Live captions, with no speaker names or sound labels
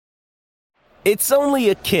It's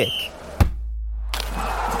only a kick,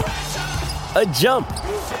 a jump,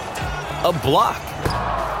 a block.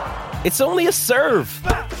 It's only a serve.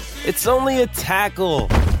 It's only a tackle,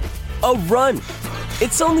 a run.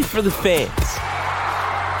 It's only for the fans.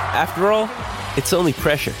 After all, it's only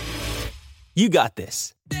pressure. You got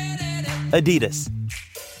this. Adidas.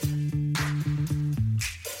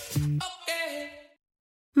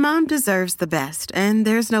 Mom deserves the best, and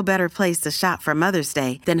there's no better place to shop for Mother's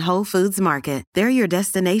Day than Whole Foods Market. They're your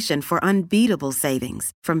destination for unbeatable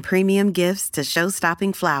savings, from premium gifts to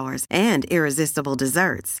show-stopping flowers and irresistible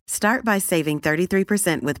desserts. Start by saving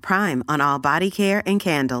 33% with Prime on all body care and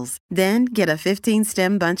candles. Then get a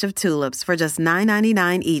 15-stem bunch of tulips for just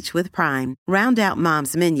 $9.99 each with Prime. Round out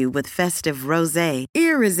Mom's menu with festive rosé,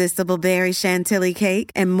 irresistible berry chantilly cake,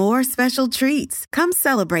 and more special treats. Come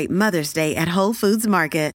celebrate Mother's Day at Whole Foods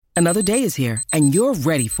Market. Another day is here, and you're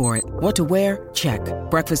ready for it. What to wear? Check.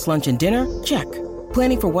 Breakfast, lunch, and dinner? Check.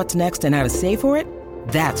 Planning for what's next and how to save for it?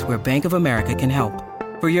 That's where Bank of America can help.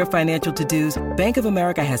 For your financial to-dos, Bank of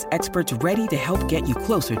America has experts ready to help get you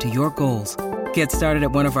closer to your goals. Get started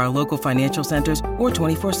at one of our local financial centers or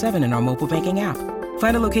 24/7 in our mobile banking app.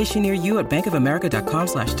 Find a location near you at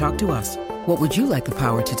bankofamerica.com/talktous. What would you like the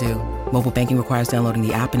power to do? Mobile banking requires downloading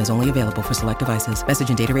the app and is only available for select devices. Message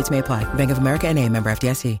and data rates may apply. Bank of America N.A., member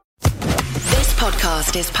FDIC. This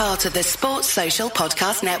podcast is part of the Sports Social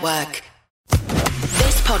Podcast Network.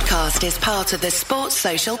 This podcast is part of the Sports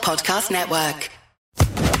Social Podcast Network.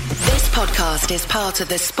 This podcast is part of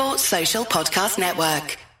the Sports Social Podcast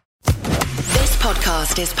Network. This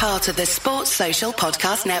podcast is part of the Sports Social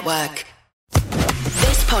Podcast Network.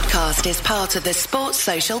 This podcast is part of the Sports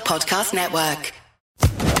Social Podcast Network.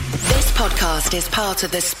 This podcast is part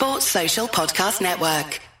of the Sports Social Podcast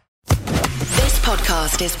Network. This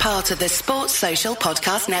podcast is part of the Sports Social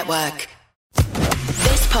Podcast Network.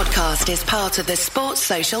 This podcast is part of the Sports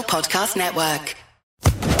Social Podcast Network.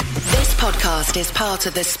 This podcast is part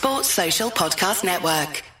of the Sports Social Podcast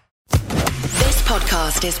Network. This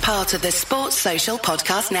podcast is part of the Sports Social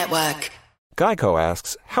Podcast Network. Geico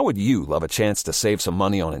asks, how would you love a chance to save some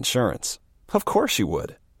money on insurance? Of course you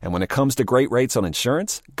would. And when it comes to great rates on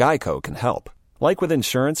insurance, Geico can help. Like with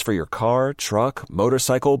insurance for your car, truck,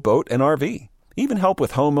 motorcycle, boat, and RV. Even help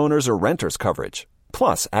with homeowners or renters coverage.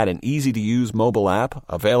 Plus, add an easy-to-use mobile app,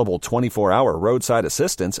 available 24-hour roadside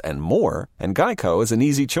assistance, and more, and Geico is an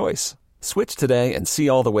easy choice. Switch today and see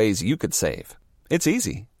all the ways you could save. It's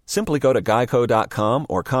easy. Simply go to geico.com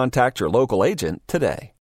or contact your local agent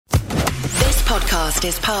today. This podcast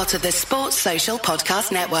is part of the Sports Social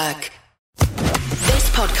Podcast Network. This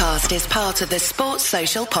podcast is part of the Sports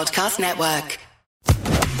Social Podcast Network.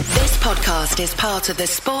 This podcast is part of the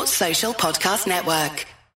Sports Social Podcast Network.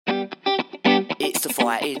 It's the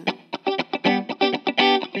fighting.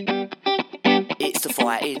 It's the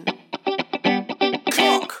fighting.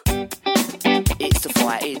 Cock. It's the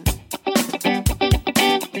fighting.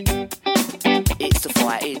 It's the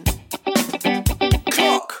fighting.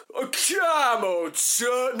 Cock. Come on,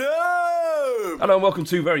 Tottenham! Hello and welcome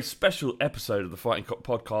to a very special episode of the Fighting Cock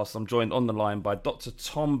podcast. I'm joined on the line by Dr.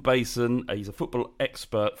 Tom Bason. He's a football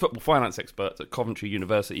finance expert at Coventry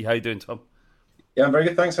University. How are you doing, Tom? Yeah, I'm very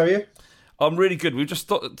good, thanks. How are you? I'm really good. We were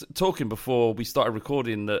just talking before we started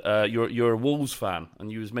recording that you're a Wolves fan,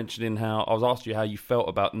 and you was mentioning how I was asking you how you felt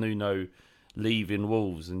about Nuno leaving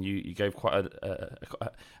Wolves, and you gave quite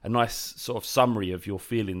a nice sort of summary of your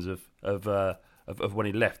feelings of when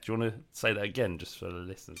he left. Do you want to say that again, just for the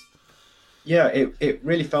listeners? Yeah, it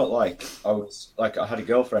really felt like I had a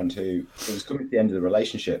girlfriend who it was coming to the end of the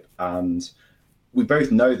relationship, and we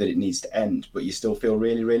both know that it needs to end, but you still feel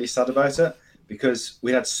really, really sad about it because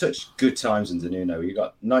we had such good times under Nuno. We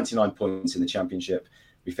got 99 points in the Championship.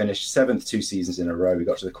 We finished 7th 2 seasons in a row. We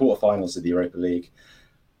got to the quarterfinals of the Europa League,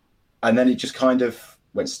 and then it just kind of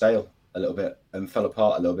went stale a little bit and fell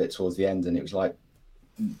apart a little bit towards the end. And it was like,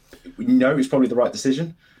 we know it was probably the right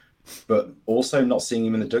decision, but also not seeing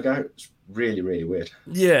him in the dugout was really, really weird.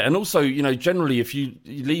 Yeah, and also, generally, if you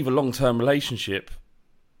leave a long-term relationship,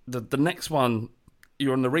 the next one,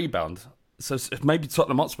 you're on the rebound. So maybe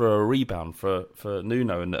Tottenham Hotspur are a rebound for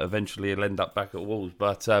Nuno, and eventually he'll end up back at Wolves.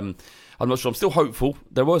 But I'm not sure. I'm still hopeful.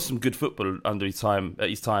 There was some good football under his time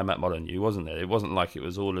at Molineux, wasn't there? It wasn't like it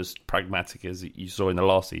was all as pragmatic as you saw in the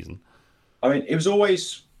last season. I mean, it was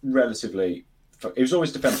always defence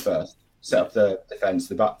first. Set up the defence,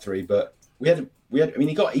 the back three. But we had. I mean,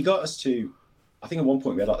 he got us to. I think at one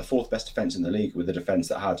point we had like the 4th best defence in the league with a defence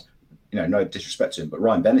that had, no disrespect to him, but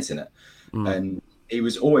Ryan Bennett in it, and he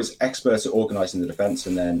was always expert at organising the defence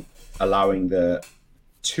and then allowing the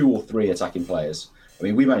 2 or 3 attacking players. I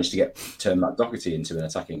mean, we managed to turn Matt Doherty into an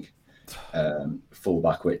attacking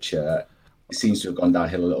fullback, which seems to have gone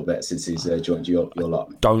downhill a little bit since he's joined your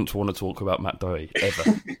lot. Don't want to talk about Matt Doherty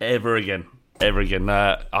ever again. I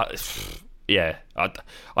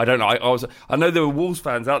don't know. I know there were Wolves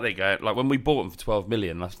fans out there going, like, when we bought him for 12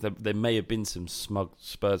 million, there may have been some smug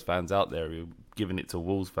Spurs fans out there who were giving it to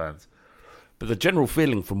Wolves fans. But the general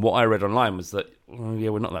feeling from what I read online was that,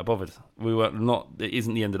 we're not that bothered. It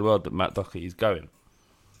isn't the end of the world that Matt Doherty is going.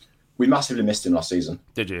 We massively missed him last season.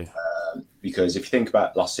 Did you? Because if you think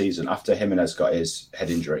about last season, after Jimenez got his head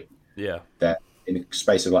injury, that in the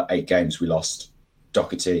space of like 8 games, we lost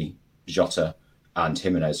Doherty, Jota, and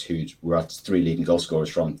Jimenez, who were our 3 leading goal scorers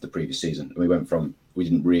from the previous season. And we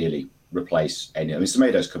didn't really replace any. I mean,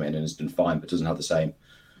 Semedo's come in and has done fine, but doesn't have the same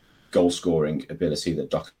goal scoring ability that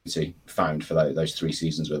Doherty found for those 3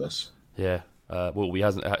 seasons with us. Yeah. We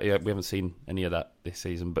haven't seen any of that this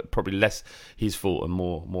season, but probably less his fault and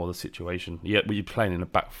more the situation. Yeah, you're playing in a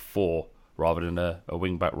back 4 rather than a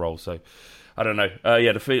wing back role, so I don't know.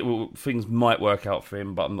 Things might work out for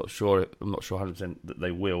him, but I'm not sure 100% that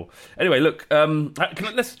they will. Anyway, look,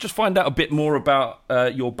 let's just find out a bit more about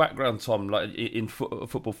your background, Tom, like in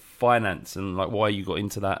football finance, and like why you got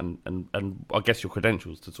into that, and I guess your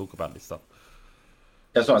credentials to talk about this stuff.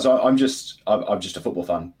 That's right. So I'm just a football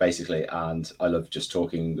fan, basically, and I love just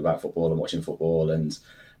talking about football and watching football, and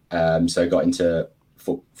so got into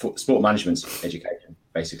sport management education,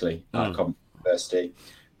 basically, at Coventry University.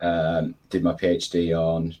 Did my PhD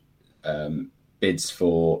on bids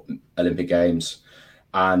for Olympic Games,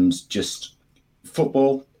 and just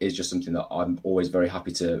football is just something that I'm always very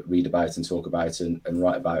happy to read about and talk about and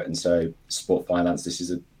write about, and so sport finance, this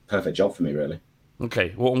is a perfect job for me, really. Okay,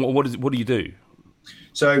 what do you do?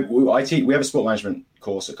 So we have a sport management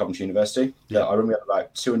course at Coventry University. Yeah. We have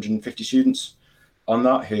about 250 students on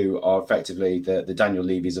that who are effectively the Daniel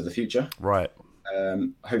Levy's of the future. Right.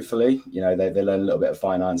 Hopefully, they learn a little bit of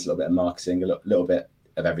finance, a little bit of marketing, a little bit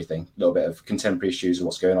of everything, a little bit of contemporary issues of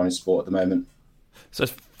what's going on in sport at the moment. So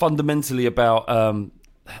it's fundamentally about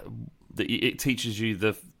it teaches you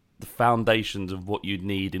the foundations of what you'd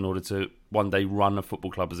need in order to one day run a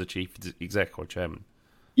football club as a chief exec or chairman.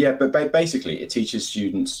 Yeah, but basically it teaches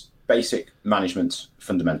students basic management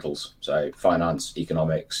fundamentals, so finance,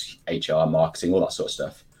 economics, HR, marketing, all that sort of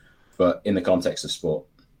stuff, but in the context of sport.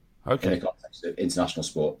 Okay. In the context of international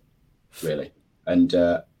sport, really. And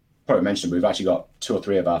probably mentioned, we've actually got 2 or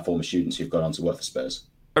 3 of our former students who've gone on to work for Spurs.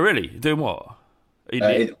 Oh, really? Doing what?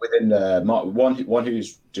 Within one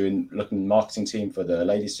who's looking marketing team for the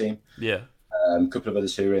ladies team. Yeah. A couple of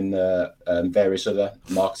others who are in various other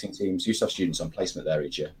marketing teams. Used to have students on placement there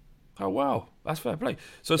each year. Oh, wow. That's fair play.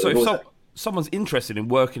 So if someone's interested in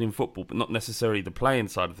working in football, but not necessarily the playing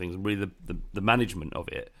side of things, really the management of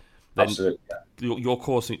it, then absolutely, yeah. Your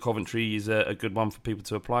course at Coventry is a good one for people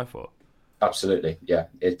to apply for. Absolutely, yeah.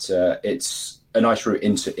 It's a nice route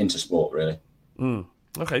into sport, really.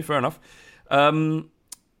 Okay, fair enough.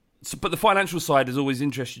 But the financial side has always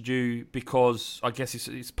interested you because I guess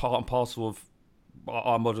it's part and parcel of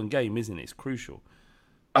our modern game, isn't it? It's crucial.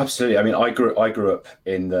 Absolutely. I mean, I grew up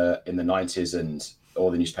in the 90s, and all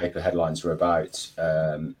the newspaper headlines were about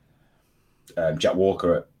Jack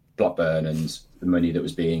Walker at Blackburn and the money that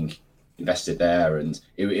was being invested there, and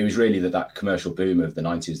it was really that commercial boom of the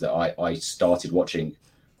 90s that I started watching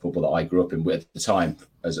football that I grew up in with at the time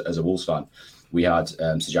as a Wolves fan. We had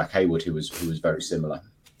Sir Jack Hayward, who was very similar,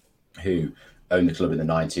 who owned the club in the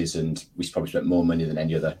 90s, and we probably spent more money than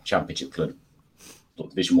any other Championship club,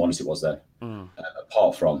 Division 1 as it was then,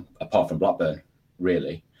 apart from Blackburn,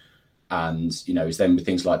 really. And, it's then with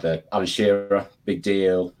things like the Alan Shearer, big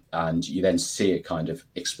deal, and you then see it kind of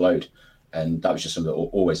explode. And that was just something that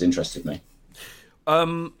always interested me.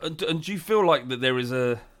 And do you feel like that there's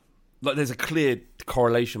a clear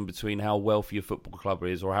correlation between how wealthy a football club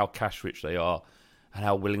is, or how cash rich they are, and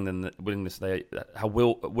how willing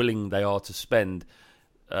they are to spend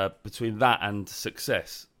between that and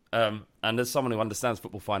success? And as someone who understands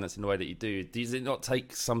football finance in the way that you do, does it not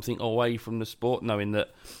take something away from the sport, knowing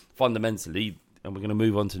that fundamentally, and we're going to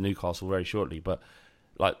move on to Newcastle very shortly, but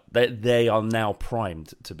like they are now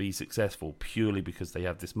primed to be successful purely because they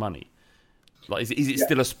have this money? Like, is it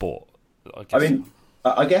still a sport?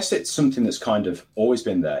 I guess it's something that's kind of always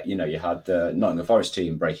been there. You had the Nottingham Forest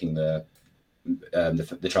team breaking the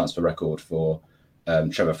transfer record for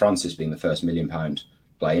Trevor Francis being the first £1 million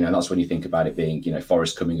player. And that's when you think about it being,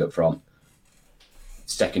 Forest coming up from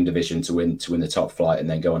second division to win the top flight and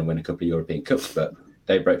then go on and win a couple of European Cups. But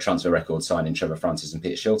they broke transfer records signing Trevor Francis and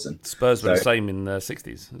Peter Shilton. Spurs were the same in the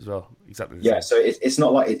 60s as well. Exactly the same. So it's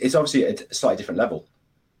not like it's obviously a slightly different level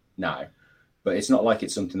now, but it's not like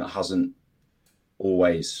it's something that hasn't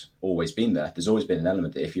always been there. There's always been an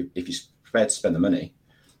element that if you're prepared to spend the money,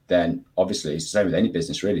 then obviously it's the same with any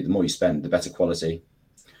business really. The more you spend, the better quality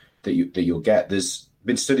that you'll get. There's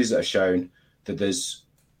been studies that have shown that there's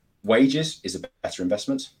wages is a better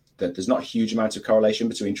investment. That there's not a huge amount of correlation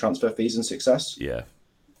between transfer fees and success. Yeah,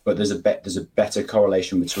 but there's a better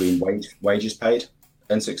correlation between wages paid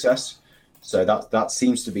and success. So that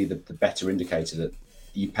seems to be the better indicator that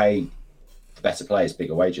you pay the better players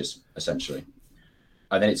bigger wages essentially,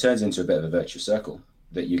 and then it turns into a bit of a virtuous circle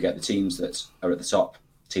that you get the teams that are at the top,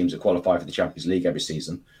 teams that qualify for the Champions League every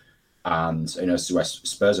season. And you know,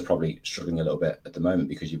 Spurs are probably struggling a little bit at the moment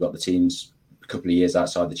because you've got the teams a couple of years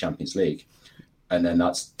outside the Champions League, and then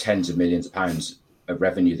that's tens of millions of pounds of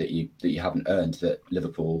revenue that you haven't earned that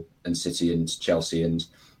Liverpool and City and Chelsea and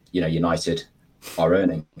United are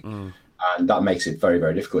earning, and that makes it very,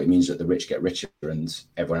 very difficult. It means that the rich get richer and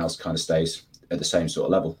everyone else kind of stays at the same sort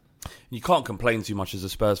of level. You can't complain too much as a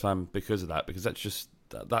Spurs fan because of that, because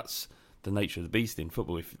that's the nature of the beast in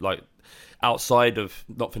football. If like outside of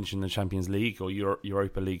not finishing the Champions League or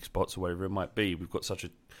Europa League spots or whatever it might be, we've got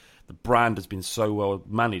the brand has been so well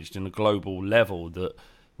managed in a global level that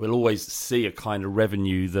we'll always see a kind of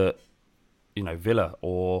revenue that Villa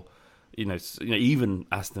or even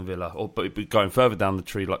Aston Villa, or but going further down the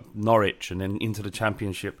tree like Norwich and then into the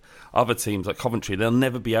Championship, other teams like Coventry, they'll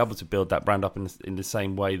never be able to build that brand up in the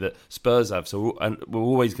same way that Spurs have. So we're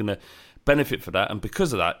always going to benefit for that, and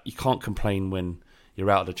because of that, you can't complain when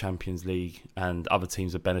you're out of the Champions League and other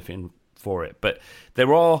teams are benefiting for it. But there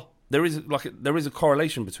is a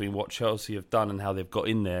correlation between what Chelsea have done and how they've got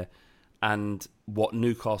in there, and what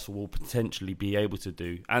Newcastle will potentially be able to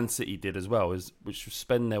do, and City did as well, which will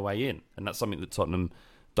spend their way in, and that's something that Tottenham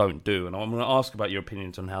don't do. And I'm going to ask about your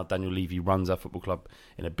opinions on how Daniel Levy runs our football club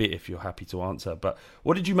in a bit, if you're happy to answer. But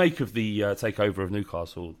what did you make of the takeover of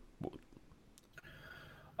Newcastle? I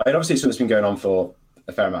mean, obviously, it's something that's been going on for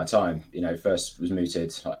a fair amount of time. First was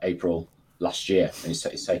mooted like April last year, and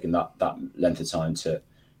it's taken that length of time to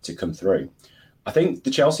come through. I think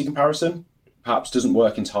the Chelsea comparison perhaps doesn't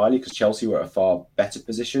work entirely because Chelsea were at a far better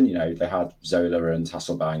position. They had Zola and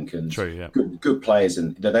Hasselbank and True, yeah. good players,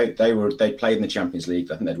 and they played in the Champions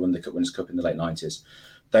League. I think they'd won the Winners' Cup in the late 90s.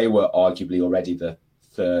 They were arguably already the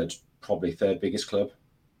third biggest club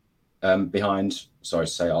behind, sorry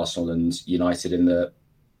to say, Arsenal and United in the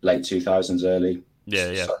late 2000s, late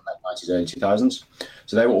 90s, early 2000s.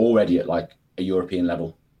 So they were already at like a European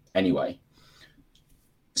level anyway.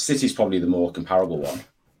 City's probably the more comparable one.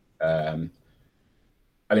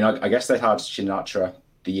 I guess they'd had Sinatra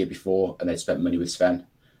the year before, and they'd spent money with Sven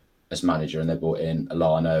as manager, and they brought in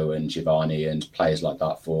Alano and Giovanni and players like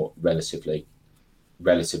that for relatively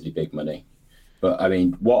big money. But I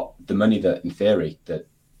mean, what the money that in theory that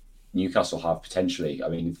Newcastle have potentially, I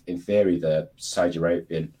mean, in theory, the Saudi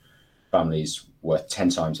Arabian family's worth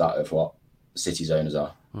 10 times that of what City's owners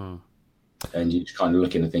are. And you're just kind of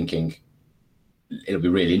looking and thinking, it'll be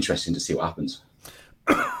really interesting to see what happens.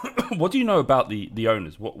 What do you know about the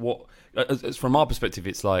owners? What as from our perspective,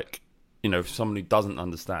 it's like, if someone who doesn't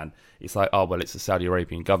understand, it's like, oh, well, it's the Saudi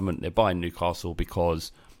Arabian government. They're buying Newcastle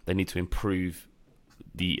because they need to improve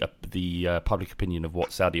the public opinion of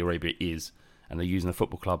what Saudi Arabia is, and they're using a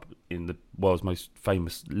football club in the world's most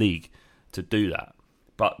famous league to do that.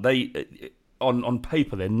 But they, on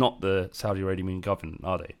paper, they're not the Saudi Arabian government,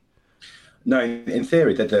 are they? No, in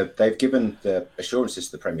theory, they've given the assurances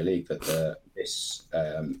to the Premier League that this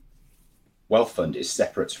wealth fund is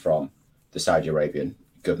separate from the Saudi Arabian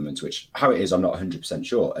government, which how it is, I'm not 100%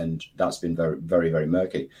 sure. And that's been very, very, very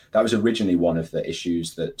murky. That was originally one of the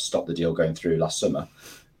issues that stopped the deal going through last summer,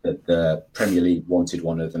 that the Premier League wanted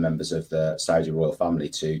one of the members of the Saudi royal family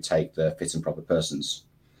to take the fit and proper persons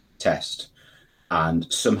test.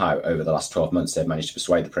 And somehow over the last 12 months, they've managed to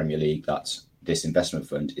persuade the Premier League that this investment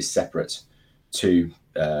fund is separate to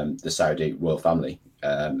the Saudi royal family.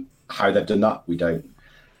 How they've done that, we don't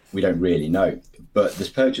really know. But this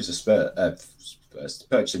purchase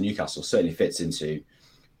of Newcastle certainly fits into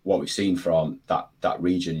what we've seen from that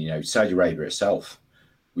region. Saudi Arabia itself,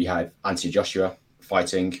 we have Anthony Joshua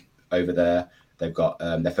fighting over there. They've got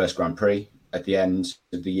their first Grand Prix at the end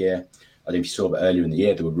of the year. I don't know if you saw, but earlier in the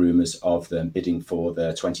year, there were rumours of them bidding for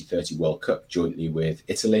the 2030 World Cup jointly with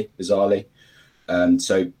Italy, bizarrely.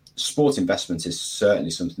 So sport investment is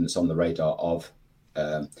certainly something that's on the radar of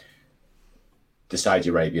the Saudi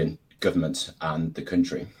Arabian government and the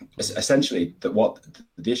country. Essentially, the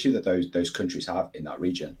issue that those countries have in that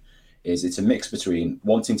region is it's a mix between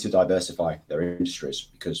wanting to diversify their industries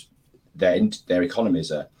because their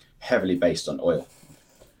economies are heavily based on oil,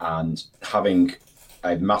 and having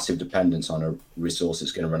a massive dependence on a resource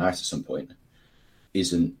that's going to run out at some point.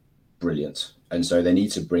 isn't brilliant, and so they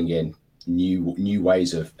need to bring in new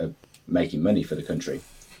ways of making money for the country,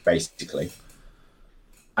 basically.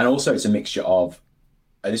 And also, it's a mixture of,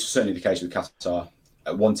 and this was certainly the case with Qatar,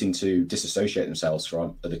 wanting to disassociate themselves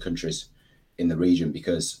from other countries in the region.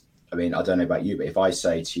 Because, I mean, I don't know about you, but if I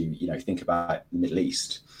say to you, think about the Middle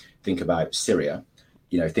East, think about Syria,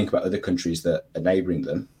 think about other countries that are neighbouring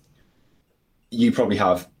them, you probably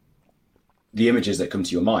have the images that come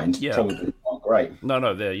to your mind probably aren't great.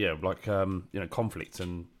 No, they're like conflict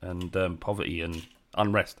and poverty and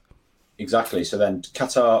unrest. Exactly. So then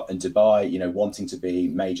Qatar and Dubai, wanting to be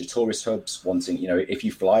major tourist hubs, if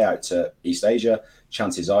you fly out to East Asia,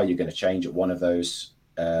 chances are you're going to change at one of those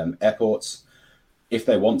airports. If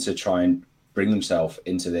they want to try and bring themselves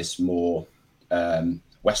into this more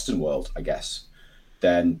Western world, I guess,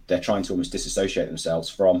 then they're trying to almost disassociate themselves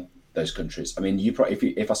from those countries. I mean,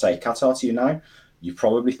 if I say Qatar to you now, you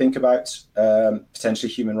probably think about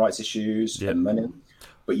potentially human rights issues and money.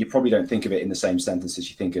 But you probably don't think of it in the same sentence as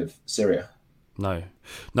you think of Syria. No,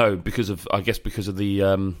 because of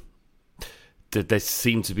the they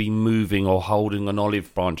seem to be moving or holding an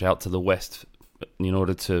olive branch out to the west in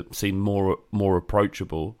order to seem more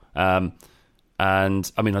approachable. And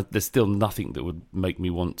I mean, there's still nothing that would make me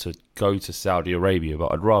want to go to Saudi Arabia,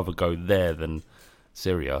 but I'd rather go there than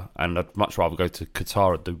Syria, and I'd much rather go to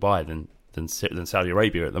Qatar or Dubai than Saudi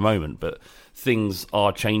Arabia at the moment. But things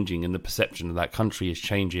are changing, and the perception of that country is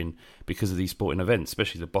changing because of these sporting events,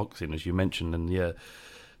 especially the boxing, as you mentioned, and the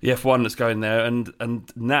F1 that's going there. And now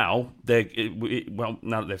now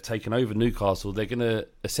that they've taken over Newcastle, they're going to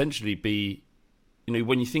essentially be,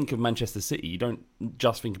 when you think of Manchester City, you don't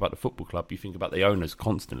just think about the football club, you think about the owners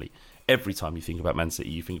constantly. Every time you think about Man City,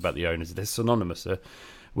 you think about the owners. They're synonymous. And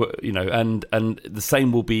the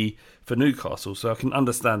same will be for Newcastle. So I can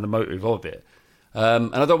understand the motive of it.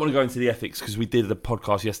 And I don't want to go into the ethics because we did a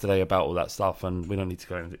podcast yesterday about all that stuff, and we don't need to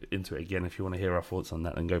go into it again. If you want to hear our thoughts on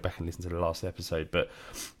that, then go back and listen to the last episode. But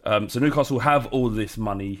so Newcastle have all this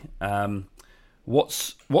money.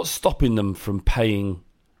 What's stopping them from paying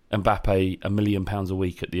Mbappe £1 million a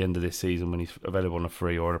week at the end of this season when he's available on a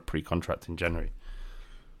free or a pre-contract in January?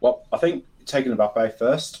 Well, I think taking Mbappe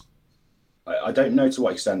first, I don't know to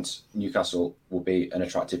what extent Newcastle will be an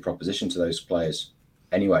attractive proposition to those players.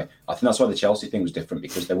 Anyway, I think that's why the Chelsea thing was different,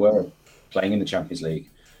 because they were playing in the Champions League.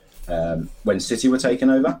 When City were taken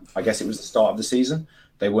over, I guess it was the start of the season,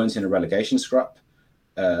 they weren't in a relegation scrap.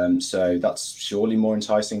 So that's surely more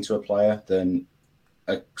enticing to a player than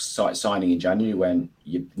a signing in January when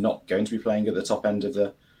you're not going to be playing at the top end of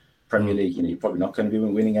the Premier League. You're probably not going to be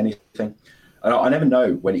winning anything. And I never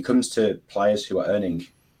know when it comes to players who are earning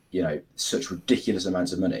such ridiculous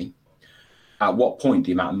amounts of money, at what point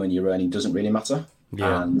the amount of money you're earning doesn't really matter.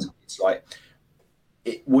 Yeah. And it's like,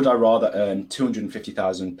 would I rather earn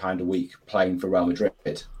 £250,000 a week playing for Real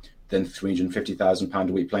Madrid than £350,000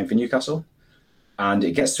 a week playing for Newcastle? And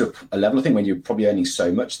it gets to a level, I think, when you're probably earning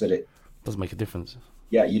so much that it doesn't make a difference.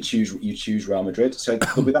 Yeah, you choose Real Madrid. So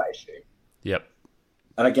there'll be that issue. Yep.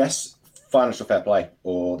 And I guess financial fair play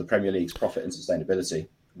or the Premier League's profit and sustainability.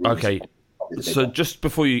 Okay. So just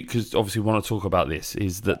before you, because obviously we want to talk about this,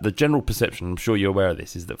 is that the general perception, I'm sure you're aware of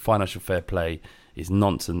this, is that financial fair play is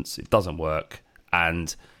nonsense, it doesn't work,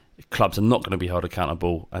 and clubs are not going to be held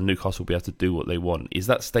accountable, and Newcastle will be able to do what they want. Is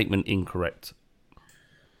that statement incorrect?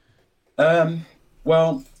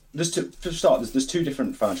 Well, for start, there's two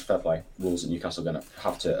different financial fair play rules that Newcastle are going to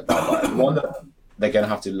have to abide by. The one that they're going to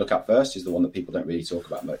have to look at first is the one that people don't really talk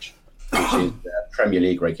about much, which is their Premier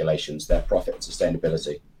League regulations, their profit and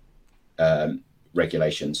sustainability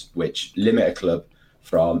regulations, which limit a club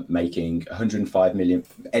from making 105 million,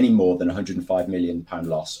 any more than 105 million pound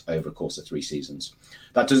loss over a course of 3 seasons.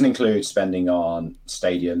 That doesn't include spending on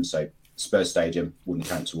stadiums, so Spurs Stadium wouldn't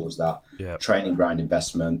count towards that. Yeah. Training ground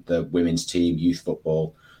investment, the women's team, youth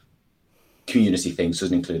football, community things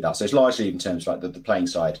doesn't include that. So it's largely in terms of like the playing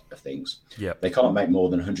side of things. Yeah. They can't make more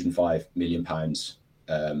than 105 million pounds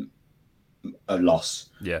a loss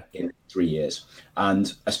in 3 years.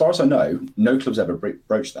 And as far as I know, no club's ever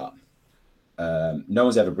broached that. No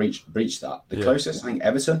one's ever breached that. The closest, I think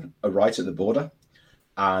Everton are right at the border.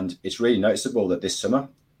 And it's really noticeable that this summer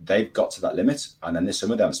they've got to that limit. And then this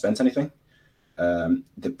summer they haven't spent anything.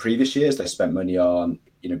 The previous years they spent money on,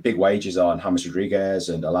 big wages on James Rodriguez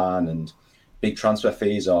and Alan, and big transfer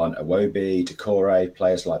fees on Iwobi, Decore,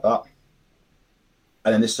 players like that.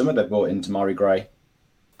 And then this summer they brought in Damari Gray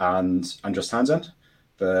and Andros Townsend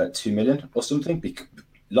for 2 million or something,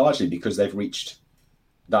 largely because they've reached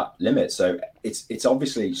that limit. So it's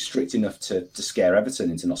obviously strict enough to scare Everton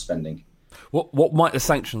into not spending. What might the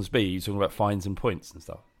sanctions be? You're talking about fines and points and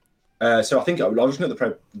stuff? So I think I was looking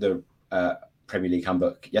at the Premier League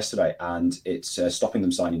handbook yesterday, and it's stopping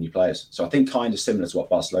them signing new players. So I think kind of similar to what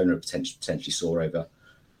Barcelona potentially saw over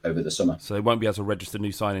the summer. So they won't be able to register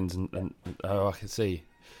new signings, and I can see.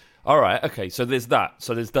 All right, okay. So there's that.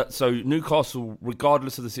 So Newcastle,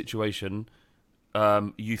 regardless of the situation,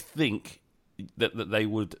 you think that they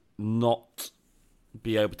would not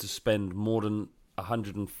be able to spend more than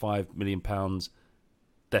 £105 million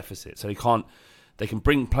deficit. So they can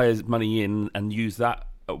bring players' money in and use that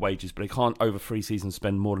at wages, but they can't over 3 seasons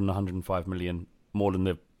spend more than 105 million more than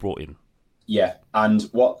they've brought in. Yeah, and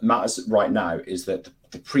what matters right now is that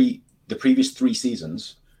the previous 3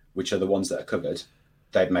 seasons, which are the ones that are covered,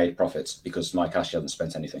 they've made profits because Mike Ashley hasn't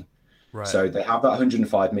spent anything. Right. So they have that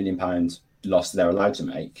 £105 million loss they're allowed to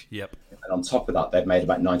make. Yep. And on top of that, they've made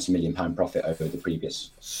about £90 million profit over the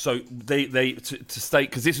previous. So they to state,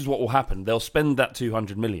 because this is what will happen, they'll spend that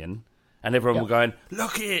 200 million. And everyone will go,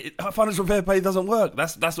 look at it, financial fair play doesn't work.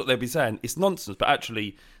 That's what they'll be saying. It's nonsense. But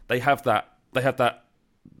actually, they have that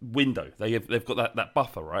window. They've got that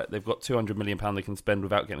buffer, right? They've got £200 million they can spend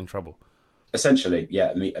without getting in trouble. Essentially,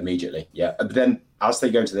 yeah, immediately, yeah. But then as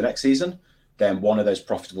they go into the next season, then one of those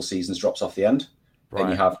profitable seasons drops off the end. Right.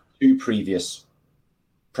 Then you have 2 previous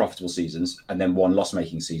profitable seasons and then 1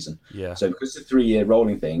 loss-making season. Yeah. So because it's a 3-year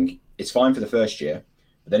rolling thing, it's fine for the first year.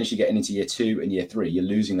 But then as you get into year 2 and year 3, you're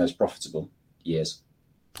losing those profitable years.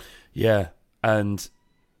 Yeah, and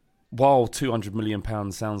while £200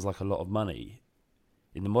 million sounds like a lot of money,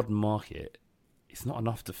 in the modern market, it's not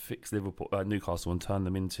enough to fix Newcastle and turn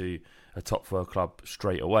them into a top 4 club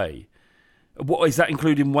straight away. What is that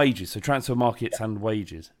including wages? So transfer markets and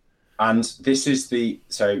wages. And this is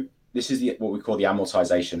what we call the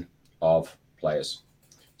amortization of players.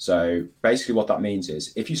 So basically, what that means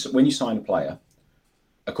is when you sign a player,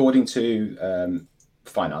 according to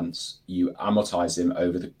finance, you amortize them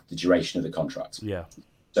over the duration of the contract. Yeah.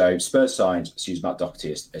 So Spurs signed, let's use Matt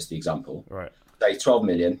Doherty as the example. Right. Say 12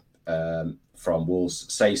 million from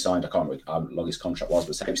Wolves. Say he signed, I can't remember how long his contract was,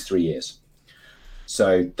 but say it was 3 years.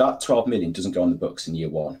 So that 12 million doesn't go on the books in year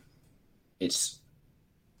 1. It's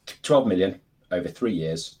 12 million over 3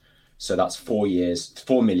 years. So that's 4 years,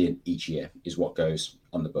 4 million each year is what goes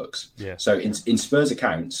on the books. Yeah. So in Spurs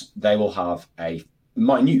accounts, they will have a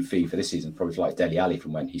minute fee for this season, probably like Dele Alli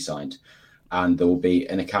from when he signed, and there will be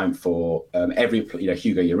an account for every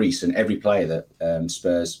Hugo Lloris and every player that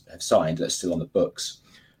Spurs have signed that's still on the books.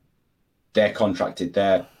 Their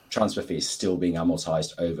transfer fee is still being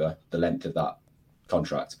amortized over the length of that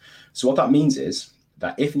contract. So what that means is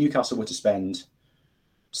that if Newcastle were to spend,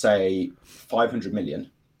 say, 500 million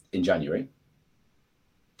in January,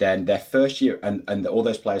 then their first year and all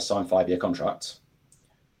those players sign 5-year contracts.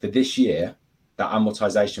 For this year, that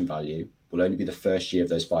amortization value will only be the first year of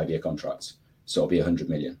those 5-year contracts. So it'll be 100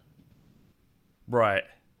 million. Right.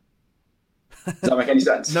 Does that make any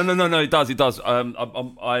sense? No, it does. It does.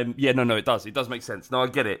 It does. It does make sense. No, I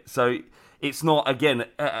get it. So it's not, again,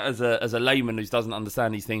 as a layman who doesn't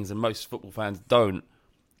understand these things, and most football fans don't,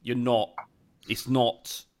 it's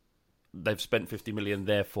not, they've spent 50 million,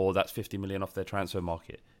 therefore that's 50 million off their transfer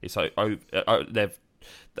market. It's they've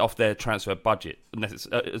off their transfer budget,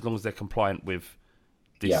 as long as they're compliant with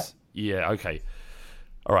this. Yeah, okay.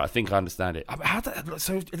 All right, I think I understand it.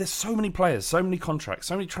 So there's so many players, so many contracts,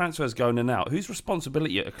 so many transfers going in and out. Whose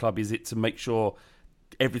responsibility at a club is it to make sure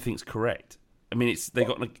everything's correct? I mean, is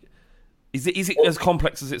it as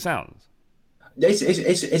complex as it sounds?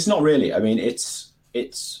 It's not really. I mean,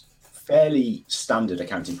 it's fairly standard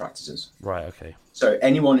accounting practices. Right. Okay. So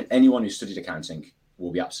anyone who studied accounting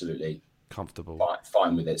will be absolutely comfortable,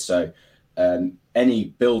 fine with it. So any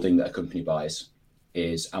building that a company buys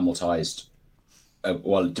is amortized.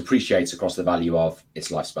 It depreciates across the value of its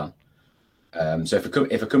lifespan. So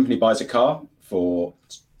if a company buys a car for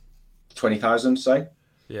 20,000, say,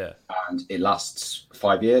 and it lasts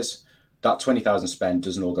 5 years, that 20,000 spend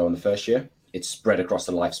doesn't all go in the first year. It's spread across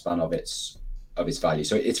the lifespan of its value.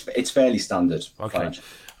 So it's fairly standard. Okay.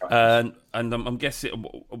 And I'm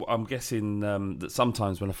guessing that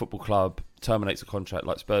sometimes when a football club terminates a contract,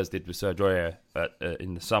 like Spurs did with Sergio Aurier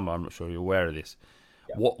in the summer, I'm not sure you're aware of this.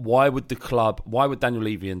 Yeah. Why would Daniel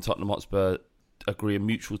Levy and Tottenham Hotspur agree a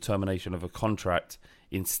mutual termination of a contract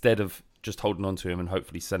instead of just holding on to him and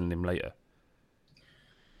hopefully selling him later?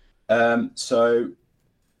 So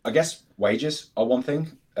I guess wages are one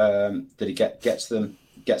thing that it gets them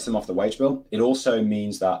off the wage bill. It also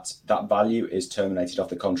means that value is terminated off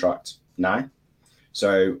the contract now.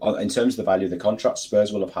 So in terms of the value of the contract,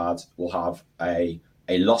 Spurs will have a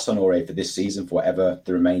loss on Aurier for this season for whatever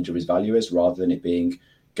the remainder of his value is, rather than it being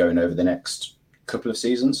going over the next couple of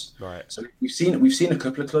seasons. Right. So we've seen a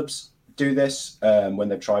couple of clubs do this when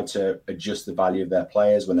they've tried to adjust the value of their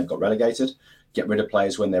players when they've got relegated, get rid of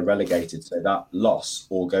players when they're relegated. So that loss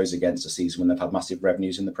all goes against a season when they've had massive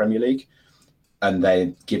revenues in the Premier League, and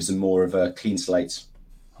they gives them more of a clean slate.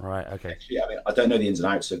 Right. Okay. Actually, I mean, I don't know the ins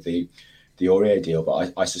and outs of the Aurier deal,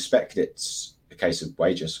 but I suspect it's a case of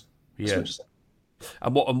wages. Yeah. How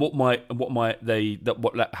might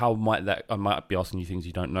that? I might be asking you things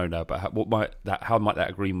you don't know now, but how might that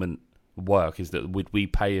agreement work? Is that would we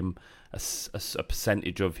pay him a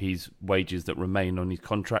percentage of his wages that remain on his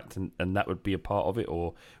contract, and that would be a part of it,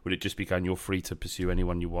 or would it just be going, you're free to pursue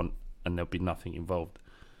anyone you want, and there'll be nothing involved?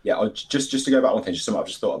 Yeah, just to go back one thing, just something I've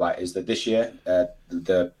just thought about is that this year,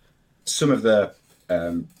 some of the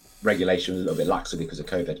regulation was a little bit laxer because of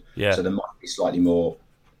COVID. Yeah. So there might be slightly more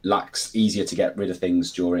lax, easier to get rid of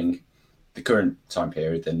things during the current time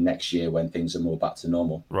period than next year when things are more back to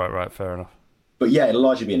normal. Right, fair enough. But yeah, it'll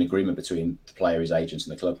largely be an agreement between the player, his agents,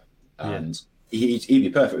 and the club. And he'd be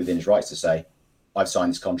perfect within his rights to say, I've signed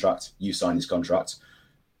this contract, you signed this contract.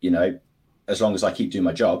 You know, as long as I keep doing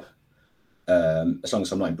my job, as long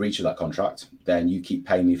as I'm not in breach of that contract, then you keep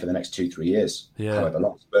paying me for the next 2-3 years. Yeah. However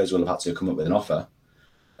long, Spurs will have had to come up with an offer.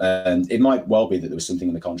 It might well be that there was something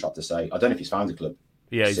in the contract to say, I don't know if he's found a club.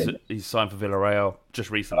 Yeah, he's signed for Villarreal just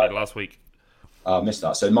recently, last week. I missed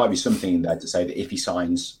that. So it might be something in there to say that if he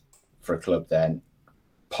signs for a club, then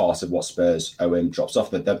part of what Spurs owe him drops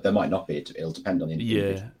off. But there might not be. It'll depend on the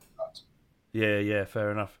individual. Yeah,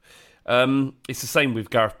 fair enough. It's the same with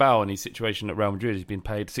Gareth Bale and his situation at Real Madrid. He's been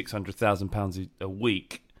paid £600,000 a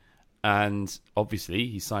week, and obviously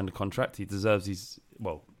he signed a contract. He deserves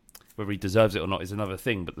whether he deserves it or not is another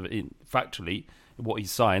thing. But factually, what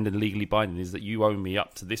he's signed and legally binding is that you owe me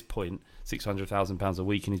up to this point £600,000 a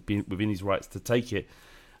week, and he's been within his rights to take it,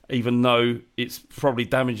 even though it's probably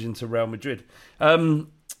damaging to Real Madrid.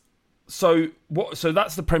 So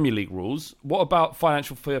that's the Premier League rules. What about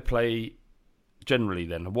financial fair play generally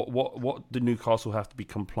then? What do Newcastle have to be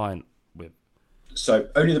compliant with? So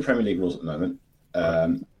only the Premier League rules at the moment,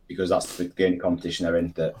 because that's the only competition they're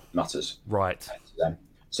in that matters. Right. To them.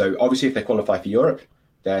 So obviously if they qualify for Europe,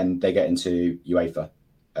 then they get into UEFA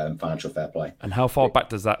financial fair play. And how far back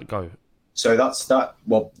does that go? So that's that.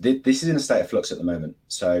 Well, this is in a state of flux at the moment.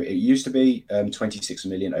 So it used to be 26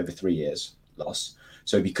 million over 3 years loss.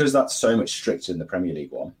 So because that's so much stricter than the Premier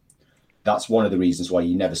League one, that's one of the reasons why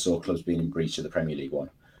you never saw clubs being in breach of the Premier League one.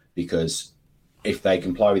 Because if they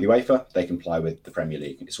comply with UEFA, they comply with the Premier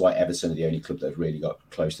League. It's why Everton are the only club that have really got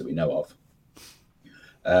close that we know of.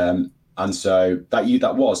 And so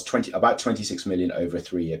that was about 26 million over a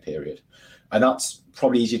 3 year period. And that's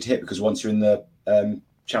probably easier to hit because once you're in the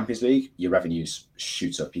Champions League, your revenues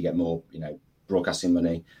shoot up. You get more, broadcasting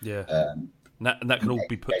money. Yeah. And that can all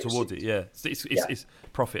be put towards it. Yeah. It's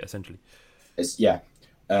profit essentially. But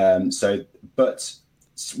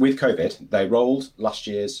with COVID, they rolled last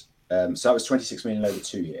year's. So that was 26 million over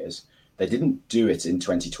 2 years. They didn't do it in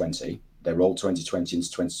 2020. They rolled 2020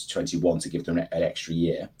 into 2021 to give them an extra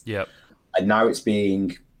year. Yep. And now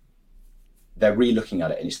they're re-looking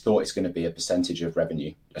at it, and it's thought it's going to be a percentage of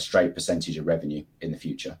revenue, a straight percentage of revenue in the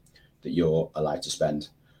future that you're allowed to spend,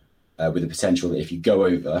 with the potential that if you go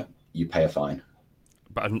over, you pay a fine.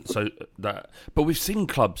 But we've seen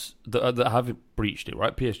clubs that haven't breached it,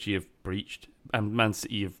 right? PSG have breached, and Man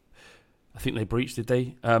City have. I think they breached, did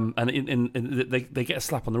they? And they get a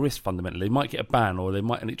slap on the wrist. Fundamentally, they might get a ban, or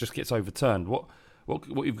and it just gets overturned. What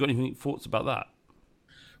you've got any thoughts about that?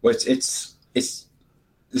 Well, it's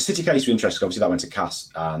the City case was interesting. Obviously, that went to CAS,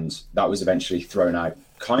 and that was eventually thrown out,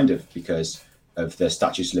 kind of because of the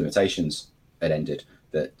statute of limitations had ended.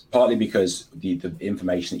 That partly because the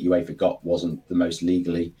information that UEFA got wasn't the most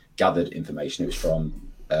legally gathered information. It was from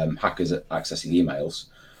hackers accessing emails,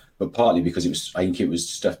 but partly because I think it was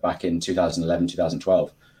stuff back in 2011,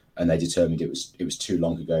 2012, and they determined it was too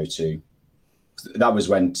long ago to. That was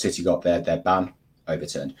when City got their ban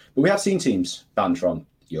overturned. But we have seen teams banned from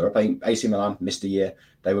Europe. I think AC Milan missed a year.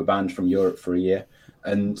 They were banned from Europe for a year,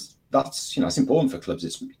 and that's it's important for clubs.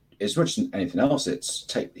 It's as much as anything else. It's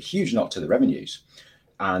take a huge knock to the revenues,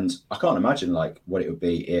 and I can't imagine what it would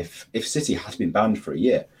be if City has been banned for a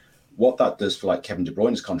year. What that does for Kevin De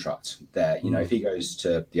Bruyne's contract there. If he goes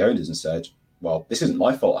to the owners and said, "Well, this isn't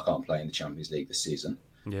my fault. I can't play in the Champions League this season."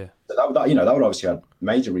 Yeah, so that would obviously have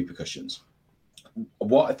major repercussions.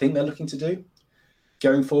 What I think they're looking to do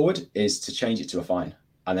going forward is to change it to a fine.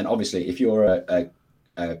 And then obviously, if you're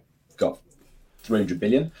got 300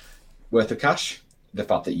 billion worth of cash, the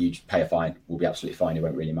fact that you pay a fine will be absolutely fine. It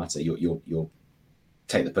won't really matter. You'll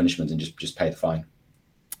take the punishment and just pay the fine.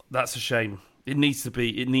 That's a shame. It needs to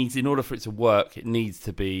be. In order for it to work, it needs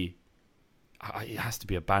to be it has to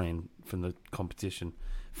be a banning from the competition.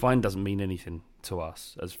 Fine doesn't mean anything to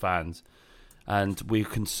us as fans, and we're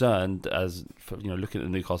concerned looking at the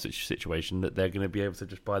Newcastle situation that they're going to be able to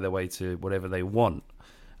just buy their way to whatever they want.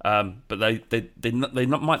 But they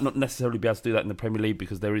might not necessarily be able to do that in the Premier League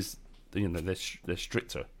because there is, they're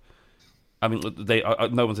stricter. I mean,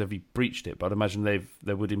 no one's ever breached it, but I'd imagine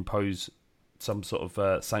they would impose some sort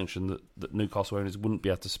of sanction that Newcastle owners wouldn't be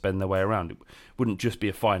able to spend their way around. It wouldn't just be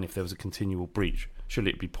a fine if there was a continual breach. Surely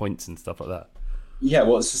it'd be points and stuff like that. Yeah,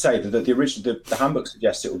 well, as to say, the handbook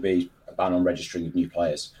suggests it would be a ban on registering of new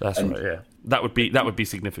players. That's right. Yeah, that would be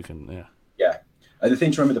significant. Yeah. Yeah, and the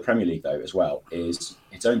thing to remember the Premier League though as well is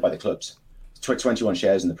it's owned by the clubs. 21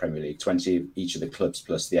 shares in the Premier League, 20 each of the clubs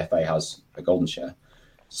plus the FA has a golden share.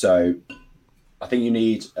 So I think you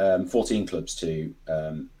need 14 clubs to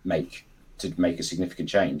make a significant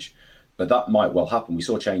change, but that might well happen. We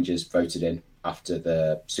saw changes voted in after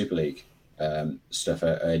the Super League stuff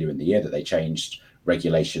earlier in the year that they changed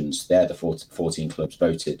regulations. There, the 14 clubs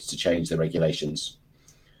voted to change the regulations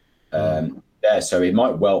there. So it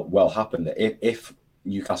might well happen that if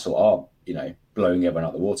Newcastle are blowing everyone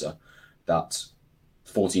out of the water, that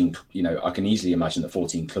 14, I can easily imagine that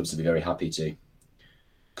 14 clubs would be very happy to.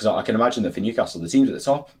 Because I can imagine that for Newcastle, the teams at the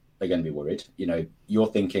top are going to be worried. You're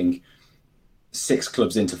thinking 6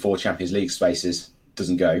 clubs into 4 Champions League spaces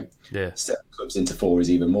doesn't go. Yeah. 7 clubs into 4 is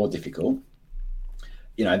even more difficult.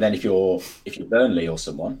 And then if you're Burnley or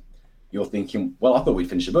someone, you're thinking, well, I thought we'd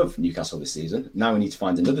finish above Newcastle this season. Now we need to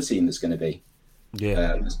find another team that's going to be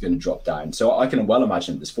that's going to drop down. So I can well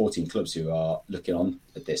imagine there's 14 clubs who are looking on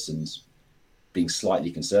at this and being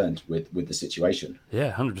slightly concerned with the situation.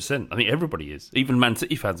 Yeah, 100%. I think everybody is. Even Man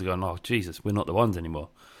City fans are going, "Oh Jesus, we're not the ones anymore.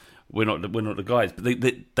 We're not the guys." But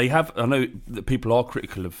they have. I know that people are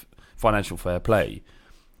critical of financial fair play,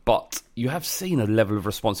 but you have seen a level of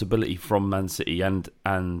responsibility from Man City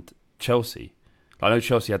and Chelsea. I know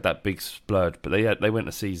Chelsea had that big splurge, but they went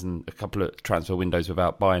a couple of transfer windows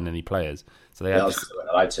without buying any players. So they weren't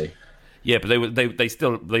allowed to. Yeah, but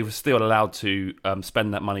they were still allowed to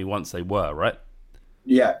spend that money once they were, right?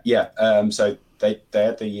 Yeah. So they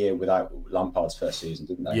had the year without Lampard's first season,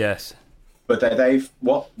 didn't they? Yes. But they've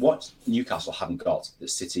what Newcastle haven't got that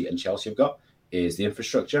City and Chelsea have got is the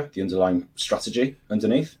infrastructure, the underlying strategy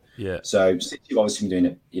underneath. Yeah. So City have obviously been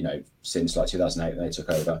doing it, since like 2008 when they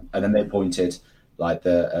took over, and then they appointed like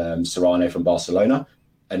the Serrano from Barcelona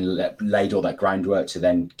and laid all that groundwork to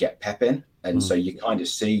then get Pep in, and so you kind of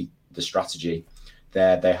see the strategy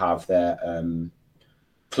there. They have their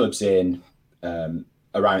clubs in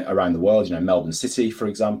around the world. Melbourne City, for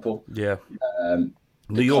example. Yeah.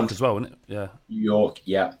 New York as well, isn't it? Yeah. New York,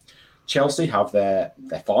 yeah. Chelsea have their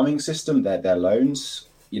farming system, their loans,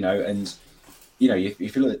 and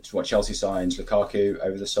if you look at what Chelsea signed Lukaku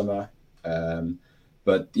over the summer,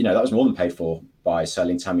 but that was more than paid for by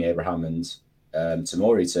selling Tammy Abraham and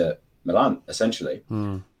Tomori to Milan, essentially.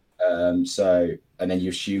 So, and then you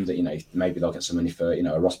assume that maybe they'll get some money for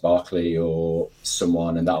a Ross Barkley or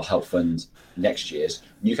someone, and that'll help fund next year's.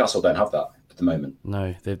 Newcastle don't have that at the moment.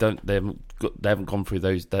 No, they don't. They haven't gone through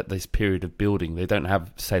this period of building. They don't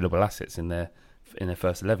have saleable assets in their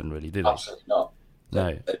first 11, really, do they? Absolutely not.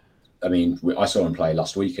 No. I mean, I saw him play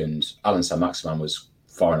last week, and Alan Saint-Maximin was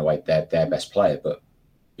far and away their best player, but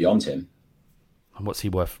beyond him. And what's he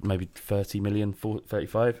worth? Maybe 30 million,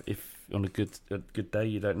 35, if on a good day,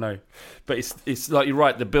 you don't know. But it's like you're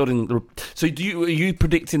right. The building. So are you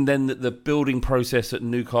predicting then that the building process at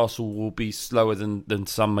Newcastle will be slower than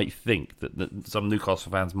some might think, that some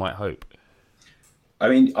Newcastle fans might hope? I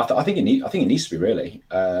mean, I think it needs to be really.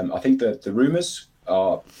 I think the rumours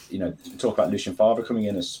are, talk about Lucien Favre coming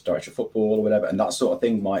in as director of football or whatever, and that sort of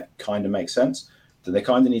thing might kind of make sense. That they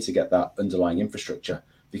kind of need to get that underlying infrastructure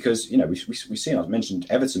because we've seen, I've mentioned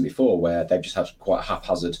Everton before, where they've just had quite a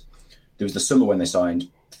haphazard. There was the summer when they signed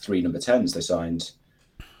 3 number 10s. They signed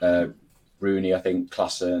Rooney, I think,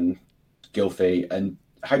 Klassen, Gylfi, and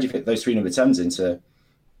how do you fit those 3 number 10s into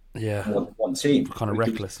one team? Kind of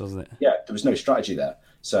reckless, wasn't it? Yeah, there was no strategy there.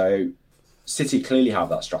 So City clearly have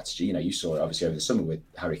that strategy. You saw it obviously over the summer with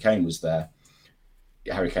Harry Kane was there.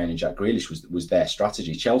 Harry Kane and Jack Grealish was their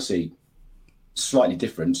strategy. Chelsea, slightly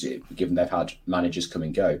different, given they've had managers come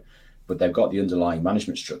and go, but they've got the underlying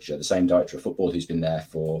management structure, the same director of football who's been there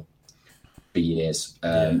for years,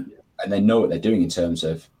 and they know what they're doing in terms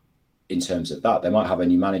of that. They might have a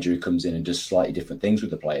new manager who comes in and does slightly different things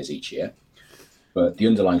with the players each year, but the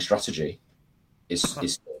underlying strategy is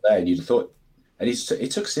still there. And you'd have thought, and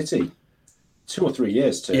it took City 2 or 3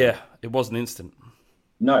 years to. Yeah, it wasn't instant.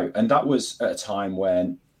 No, and that was at a time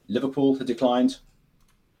when Liverpool had declined,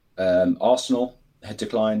 Arsenal had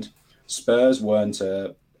declined. Spurs weren't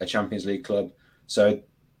a Champions League club. So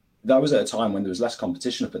that was at a time when there was less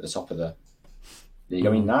competition up at the top of the league. I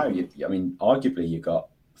mean, now, arguably you've got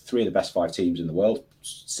 3 of the best 5 teams in the world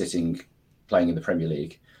playing in the Premier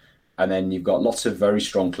League. And then you've got lots of very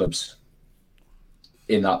strong clubs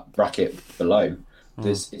in that bracket below.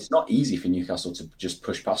 It's not easy for Newcastle to just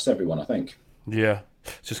push past everyone, I think. Yeah.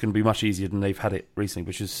 It's just going to be much easier than they've had it recently,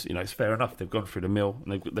 which is, it's fair enough. They've gone through the mill,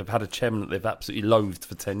 and they've had a chairman that they've absolutely loathed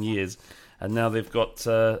for 10 years. And now they've got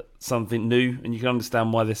something new, and you can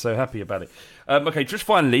understand why they're so happy about it. Okay, just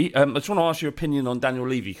finally, I just want to ask your opinion on Daniel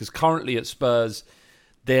Levy, because currently at Spurs,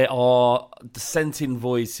 there are dissenting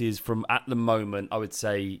voices from, at the moment, I would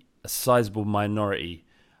say, a sizable minority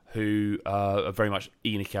who are very much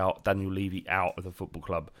out Daniel Levy out of the football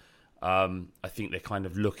club. I think they're kind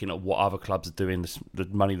of looking at what other clubs are doing, the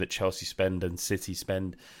money that Chelsea spend and City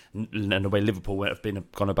spend, and the way Liverpool have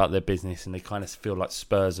gone about their business, and they kind of feel like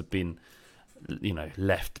Spurs have been,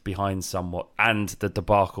 left behind somewhat, and the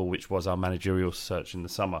debacle which was our managerial search in the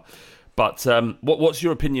summer. But what's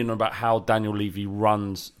your opinion about how Daniel Levy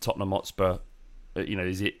runs Tottenham Hotspur?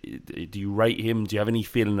 Do you rate him? Do you have any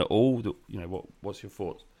feeling at all? What's your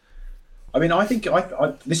thoughts? I mean, I think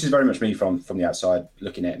this is very much me from the outside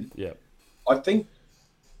looking in. Yeah, I think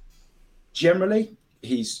generally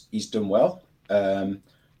he's done well.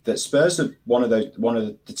 That Spurs are one of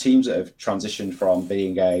the teams that have transitioned from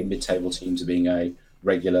being a mid-table team to being a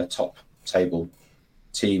regular top-table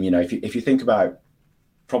team. If you think about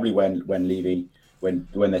probably when Levy when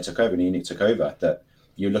they took over and Enoch took over, that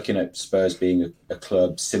you're looking at Spurs being a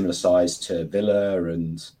club similar size to Villa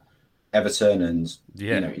and Everton and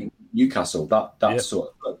Newcastle. That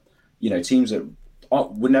sort of teams that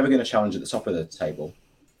were never going to challenge at the top of the table,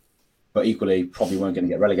 but equally probably weren't going to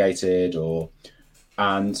get relegated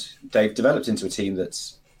and they've developed into a team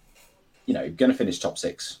that's, going to finish top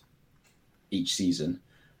 6 each season.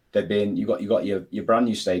 You've got your brand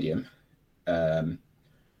new stadium,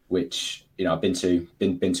 which I've been to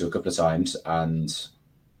a couple of times and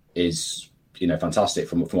is fantastic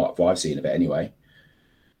from what I've seen of it anyway.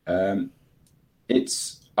 I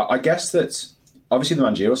guess that obviously the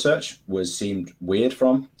managerial search seemed weird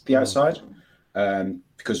from the outside.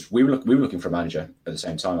 Because we were looking for a manager at the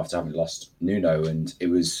same time after having lost Nuno, and it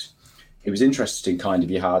was interesting. Kind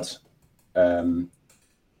of, you had 4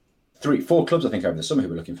 clubs I think over the summer who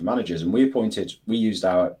were looking for managers, and we used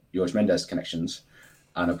our Jorge Mendes connections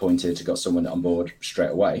and got someone on board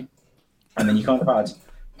straight away, and then you kind of had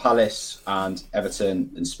Palace and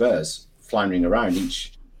Everton and Spurs floundering around,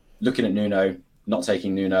 each looking at Nuno, not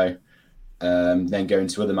taking Nuno, then going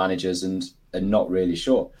to other managers and not really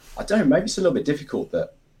sure. I don't know, maybe it's a little bit difficult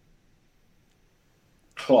that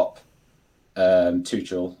Klopp,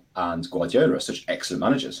 Tuchel and Guardiola are such excellent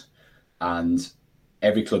managers, and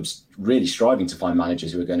every club's really striving to find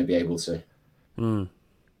managers who are going to be able to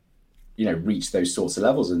reach those sorts of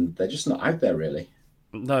levels, and they're just not out there really.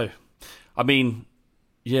 No. I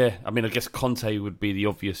guess Conte would be the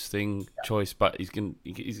obvious choice, but he's going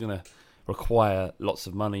to require lots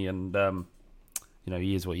of money, and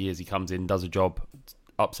he is what he is. He comes in, does a job,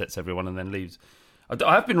 upsets everyone, and then leaves.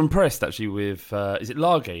 I have been impressed actually with is it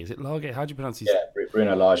Lage? How do you pronounce his? Yeah,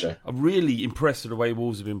 Bruno Lage. I'm really impressed with the way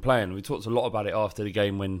Wolves have been playing. We talked a lot about it after the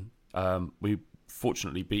game when we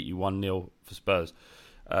fortunately beat you 1-0 for Spurs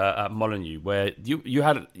at Molineux, where you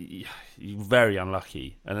were very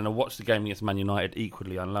unlucky, and then I watched the game against Man United,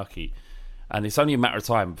 equally unlucky. And it's only a matter of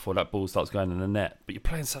time before that ball starts going in the net. But you're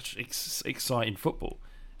playing such exciting football,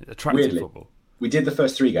 attractive football. We did the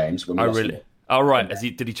first 3 games when we lost really? Oh, right.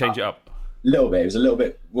 Did he change it up? A little bit. It was a little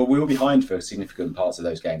bit. Well, we were behind for significant parts of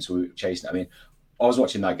those games, so we were chasing. I mean, I was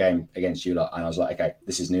watching that game against you lot, and I was like, okay,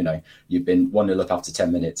 this is Nuno. You've been 1-0 up after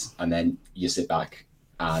 10 minutes, and then you sit back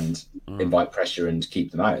and invite pressure and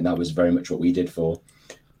keep them out. And that was very much what we did for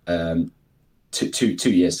 2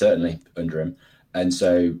 years, certainly, under him. And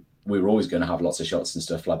so we were always going to have lots of shots and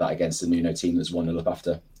stuff like that against the Nuno team that's 1-0 up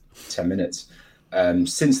after 10 minutes.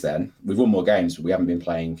 Since then, we've won more games, but we haven't been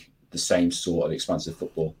playing the same sort of expansive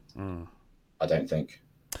football, I don't think.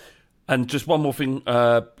 And just one more thing,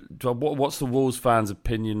 what's the Wolves fans'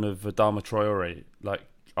 opinion of Adama Traore? Like,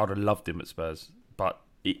 I'd have loved him at Spurs, but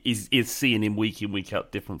is seeing him week in, week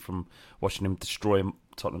out different from watching him destroy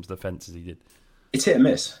Tottenham's defence as he did? It's hit and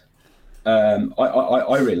miss.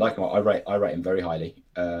 I really like him. I rate him very highly.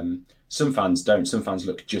 Some fans don't. Some fans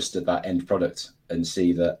look just at that end product and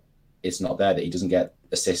see that it's not there, that he doesn't get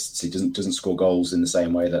assists, he doesn't score goals in the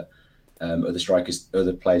same way that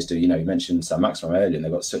other players do. You mentioned Sam Maximin earlier, and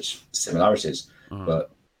they've got such similarities.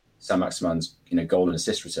 But Sam Maximin's goal and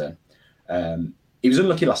assist return. He was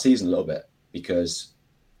unlucky last season a little bit because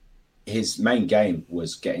his main game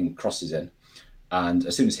was getting crosses in. And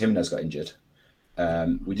as soon as Jimenez got injured,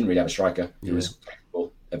 we didn't really have a striker who was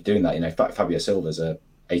capable of doing that. You know, Fabio Silva's a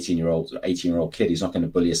 18-year-old kid. He's not going to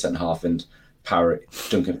bully a centre half and power it,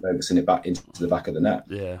 Duncan Ferguson it back into the back of the net.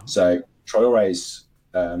 Yeah. So Traore's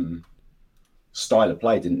style of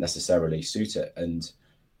play didn't necessarily suit it, and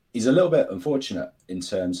he's a little bit unfortunate in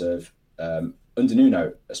terms of under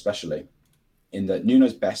Nuno, especially in that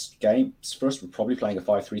Nuno's best games for us were probably playing a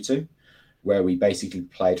 5-3-2, where we basically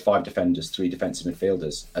played 5 defenders, 3 defensive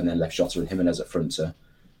midfielders, and then left Jota and Jimenez up front to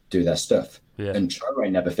do their stuff. Yeah. And Traore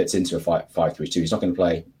never fits into a 5-3-2. He's not going to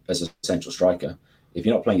play as a central striker. If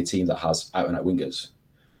you're not playing a team that has out-and-out wingers,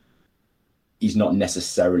 he's not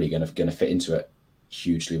necessarily going to fit into it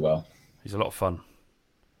hugely well. He's a lot of fun.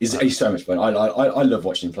 He's so much fun. I love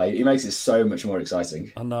watching him play. He makes it so much more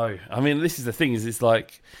exciting. I know. I mean, this is the thing. Is it's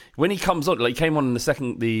like when he comes on, like he came on in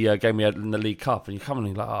the game we had in the League Cup, and you come on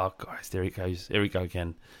and you're like, oh guys, there he goes. Here we go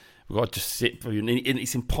again. We've got to just sit for you, and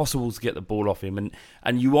it's impossible to get the ball off him,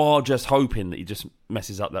 and you are just hoping that he just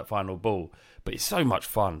messes up that final ball. But it's so much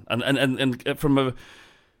fun, and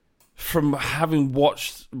from having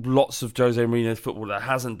watched lots of Jose Mourinho's football that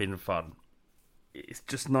hasn't been fun, it's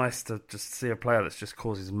just nice to just see a player that just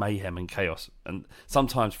causes mayhem and chaos. And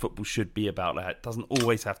sometimes football should be about that. It doesn't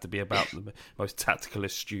always have to be about the most tactical,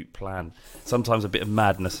 astute plan. Sometimes a bit of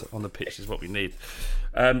madness on the pitch is what we need.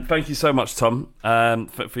 Thank you so much, Tom,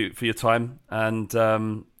 for your time. And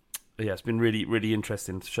it's been really, really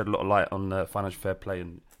interesting to shed a lot of light on financial fair play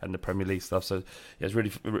and the Premier League stuff. So, it's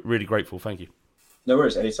really, really grateful. Thank you. No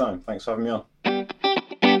worries, anytime. Thanks for having me on.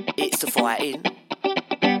 It's the fighting.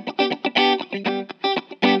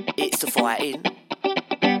 It's the fighting.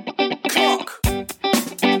 Clock.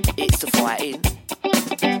 It's the fighting.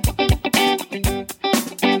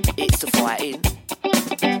 It's the fighting.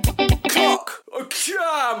 Clock.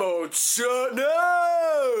 Come on,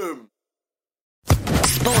 Tottenham.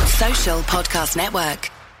 Sports Social Podcast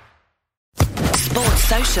Network. Sports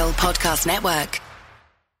Social Podcast Network.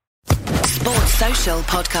 Sports Social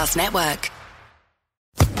Podcast Network.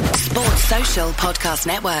 Sports Social Podcast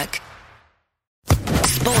Network.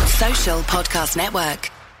 Sports Social Podcast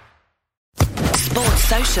Network. Sports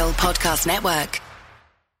Social Podcast Network.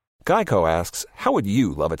 Geico asks, how would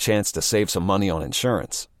you love a chance to save some money on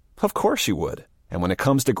insurance? Of course you would. And when it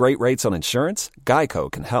comes to great rates on insurance,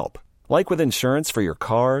 Geico can help. Like with insurance for your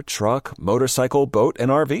car, truck, motorcycle, boat,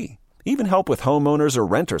 and RV. Even help with homeowners or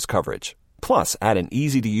renters coverage. Plus, add an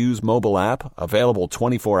easy-to-use mobile app, available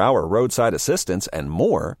 24-hour roadside assistance, and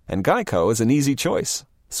more, and Geico is an easy choice.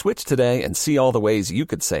 Switch today and see all the ways you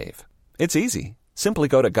could save. It's easy. Simply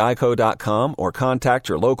go to geico.com or contact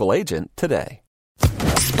your local agent today.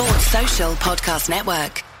 Sports Social Podcast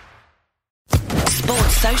Network.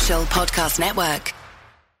 Sports Social Podcast Network.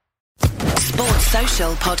 Sports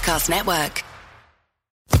Social Podcast Network.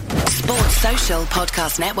 Sports Social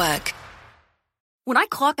Podcast Network. When I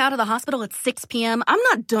clock out of the hospital at 6 p.m., I'm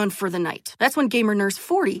not done for the night. That's when Gamer Nurse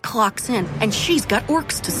 40 clocks in, and she's got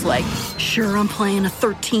orcs to slay. Sure, I'm playing a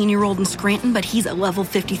 13-year-old in Scranton, but he's a level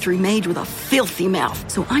 53 mage with a filthy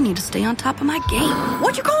mouth, so I need to stay on top of my game.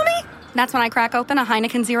 What'd you call me? That's when I crack open a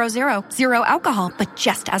Heineken 0.0. Zero alcohol, but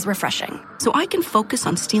just as refreshing. So I can focus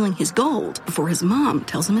on stealing his gold before his mom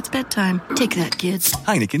tells him it's bedtime. Take that, kids.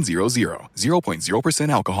 Heineken 0.0. 0.0%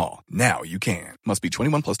 alcohol. Now you can. Must be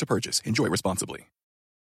 21 plus to purchase. Enjoy responsibly.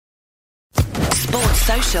 Sports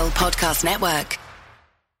Social Podcast Network.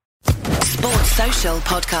 Sports Social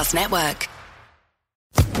Podcast Network.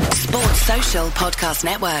 Sports Social Podcast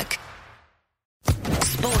Network.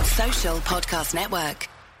 Sports Social Podcast Network.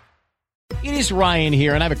 It is Ryan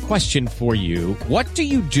here, and I have a question for you. What do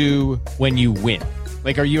you do when you win?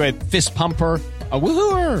 Like, are you a fist pumper, a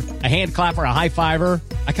woohooer, a hand clapper, a high fiver?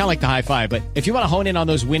 I kind of like the high five, but if you want to hone in on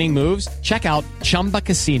those winning moves, check out Chumba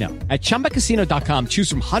Casino. At ChumbaCasino.com, choose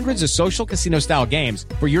from hundreds of social casino-style games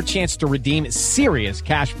for your chance to redeem serious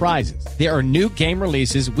cash prizes. There are new game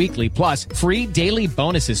releases weekly, plus free daily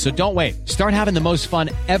bonuses, so don't wait. Start having the most fun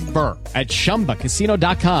ever at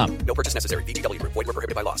ChumbaCasino.com. No purchase necessary. VGW. Void where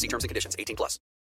prohibited by law. See terms and conditions. 18 plus.